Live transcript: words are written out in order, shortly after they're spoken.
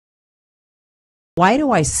Why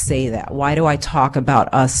do I say that? Why do I talk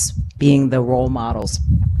about us being the role models?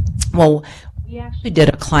 Well, we actually did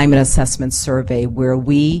a climate assessment survey where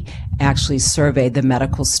we actually surveyed the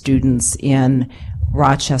medical students in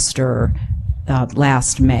Rochester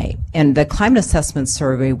last May. And the climate assessment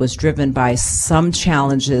survey was driven by some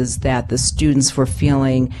challenges that the students were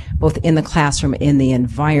feeling both in the classroom and in the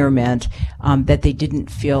environment, that they didn't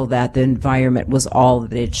feel that the environment was all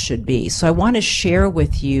that it should be. So I want to share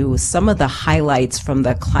with you some of the highlights from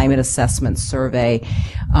the climate assessment survey,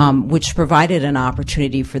 which provided an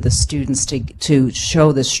opportunity for the students to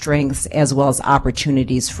show the strengths as well as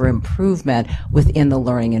opportunities for improvement within the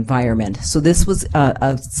learning environment. So this was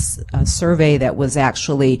a survey that was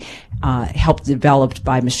actually helped developed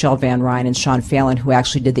by Michelle Van Ryn and Sean Phelan, who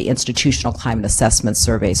actually did the institutional climate assessment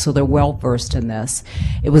survey. So they're well versed in this.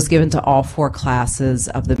 It was given to all 4 classes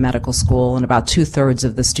of the medical school, and about 2/3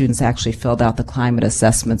 of the students actually filled out the climate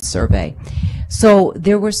assessment survey. So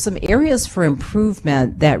there were some areas for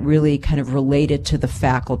improvement that really kind of related to the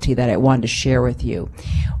faculty that I wanted to share with you.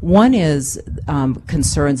 One is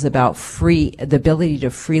concerns about the ability to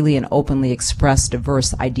freely and openly express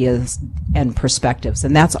diverse ideas and perspectives,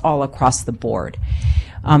 and that's all across the board.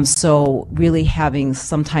 So really having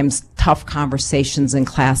sometimes tough conversations in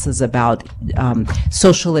classes about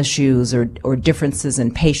social issues or differences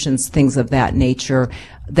in patients, things of that nature,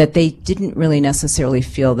 that they didn't really necessarily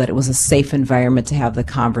feel that it was a safe environment to have the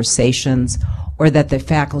conversations, or that the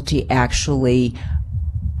faculty actually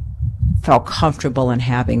felt comfortable in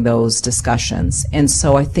having those discussions. And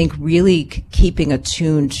so I think really keeping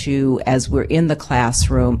attuned to, as we're in the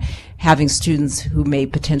classroom, having students who may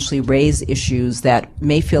potentially raise issues that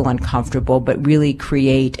may feel uncomfortable, but really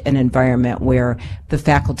create an environment where the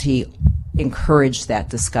faculty encourage that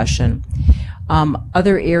discussion.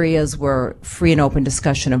 Other areas were free and open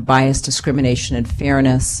discussion of bias, discrimination, and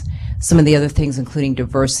fairness. Some of the other things including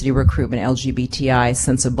diversity, recruitment, LGBTI,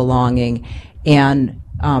 sense of belonging, and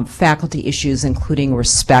faculty issues including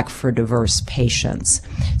respect for diverse patients.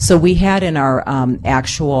 So we had in our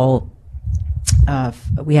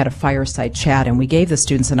we had a fireside chat, and we gave the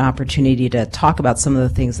students an opportunity to talk about some of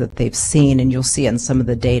the things that they've seen, and you'll see it in some of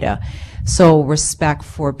the data. So respect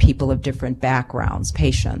for people of different backgrounds,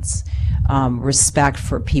 patients, respect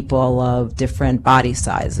for people of different body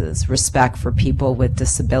sizes, respect for people with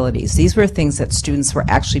disabilities. These were things that students were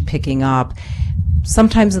actually picking up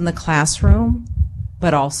sometimes in the classroom,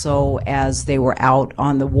 but also as they were out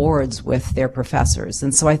on the wards with their professors.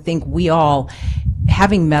 And so I think we all,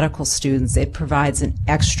 having medical students, it provides an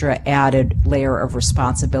extra added layer of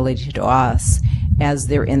responsibility to us as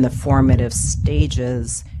they're in the formative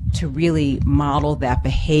stages to really model that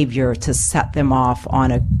behavior, to set them off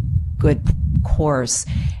on a good course,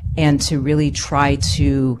 and to really try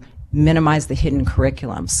to minimize the hidden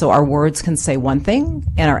curriculum. So our words can say one thing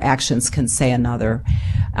and our actions can say another.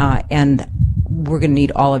 And we're going to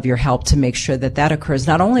need all of your help to make sure that that occurs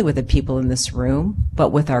not only with the people in this room, but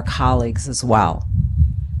with our colleagues as well.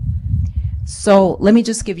 So let me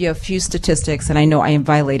just give you a few statistics, and I know I am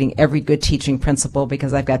violating every good teaching principle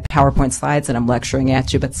because I've got PowerPoint slides and I'm lecturing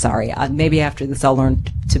at you, but sorry, maybe after this I'll learn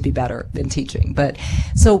to be better in teaching. But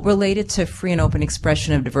so related to free and open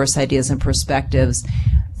expression of diverse ideas and perspectives,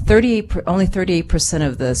 only 38%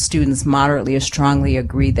 of the students moderately or strongly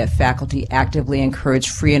agreed that faculty actively encourage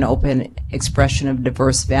free and open expression of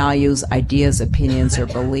diverse values, ideas, opinions, or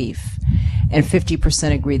belief. And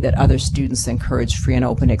 50% agreed that other students encourage free and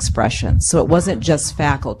open expression. So it wasn't just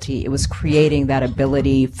faculty, it was creating that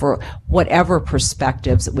ability for whatever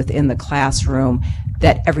perspectives within the classroom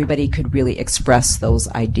that everybody could really express those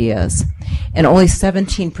ideas. And only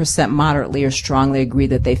 17% moderately or strongly agreed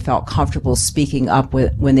that they felt comfortable speaking up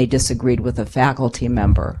when they disagreed with a faculty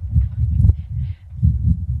member.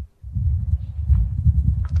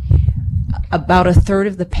 About a third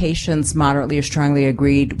of the patients moderately or strongly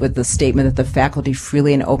agreed with the statement that the faculty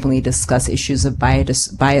freely and openly discuss issues of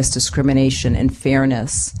bias, discrimination, and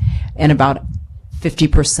fairness. And about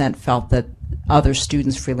 50% felt that other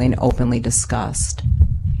students freely and openly discussed.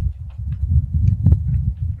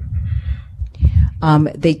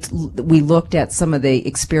 We looked at some of the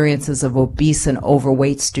experiences of obese and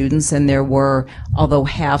overweight students, and there were, although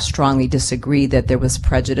half strongly disagreed that there was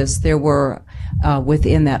prejudice, there were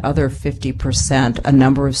within that other 50% a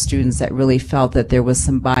number of students that really felt that there was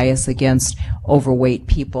some bias against overweight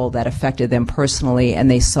people that affected them personally, and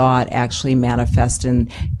they saw it actually manifest in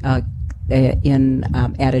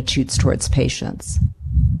attitudes towards patients.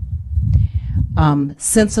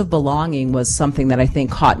 Sense of belonging was something that I think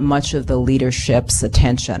caught much of the leadership's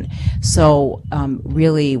attention. So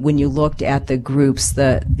really, when you looked at the groups,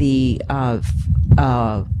 the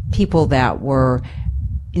people that were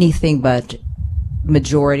anything but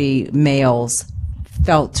majority males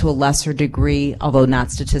felt to a lesser degree, although not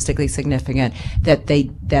statistically significant, that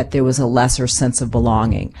there was a lesser sense of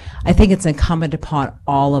belonging. I think it's incumbent upon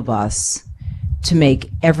all of us to make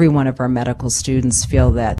every one of our medical students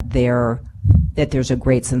feel that there's a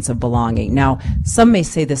great sense of belonging. Now, some may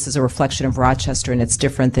say this is a reflection of Rochester and it's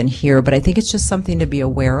different than here, but I think it's just something to be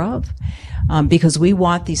aware of, because we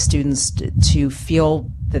want these students to feel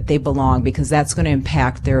that they belong, because that's going to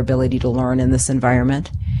impact their ability to learn in this environment.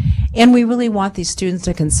 And we really want these students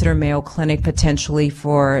to consider Mayo Clinic potentially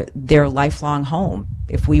for their lifelong home,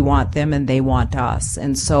 if we want them and they want us.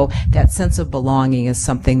 And so that sense of belonging is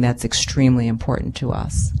something that's extremely important to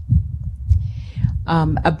us.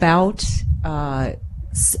 Overall,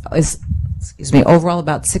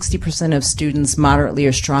 about 60% of students moderately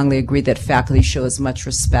or strongly agree that faculty show as much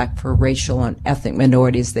respect for racial and ethnic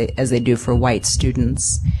minorities as they do for white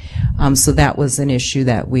students. So that was an issue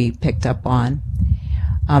that we picked up on.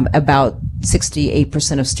 About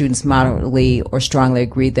 68% of students moderately or strongly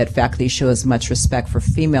agree that faculty show as much respect for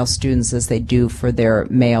female students as they do for their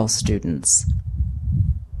male students.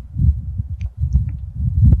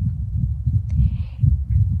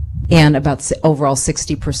 And overall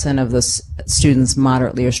 60% of the students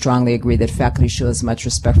moderately or strongly agree that faculty show as much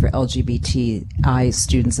respect for LGBTI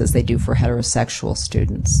students as they do for heterosexual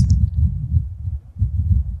students.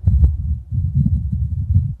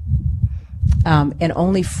 And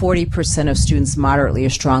only 40% of students moderately or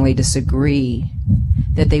strongly disagree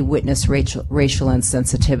that they witness racial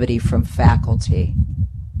insensitivity from faculty.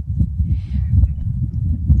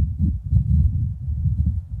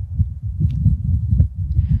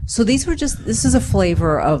 So this is a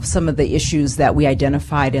flavor of some of the issues that we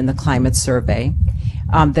identified in the climate survey.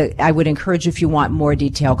 I would encourage, if you want more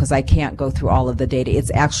detail, because I can't go through all of the data,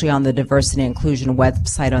 it's actually on the Diversity and Inclusion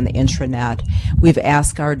website on the intranet. We've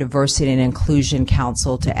asked our Diversity and Inclusion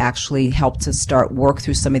Council to actually help to start work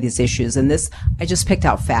through some of these issues. And this, I just picked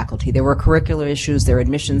out faculty. There were curricular issues, there were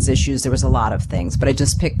admissions issues, there was a lot of things, but I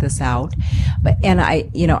just picked this out. And I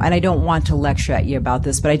don't want to lecture at you about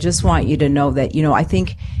this, but I just want you to know that, I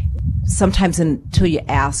think sometimes until you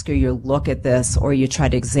ask or you look at this or you try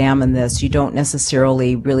to examine this, you don't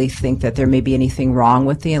necessarily really think that there may be anything wrong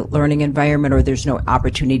with the learning environment or there's no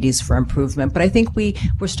opportunities for improvement. But I think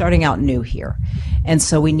we're starting out new here. And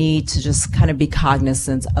so we need to just kind of be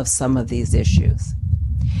cognizant of some of these issues.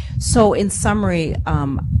 So in summary,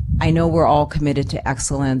 I know we're all committed to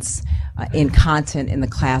excellence in content in the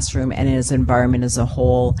classroom and in its environment as a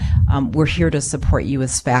whole. We're here to support you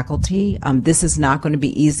as faculty. This is not going to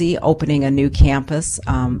be easy, opening a new campus.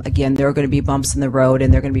 Again, there are going to be bumps in the road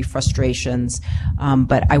and there are going to be frustrations,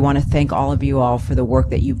 but I want to thank all of you all for the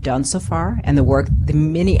work that you've done so far and the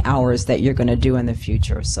many hours that you're going to do in the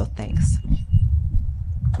future. So thanks.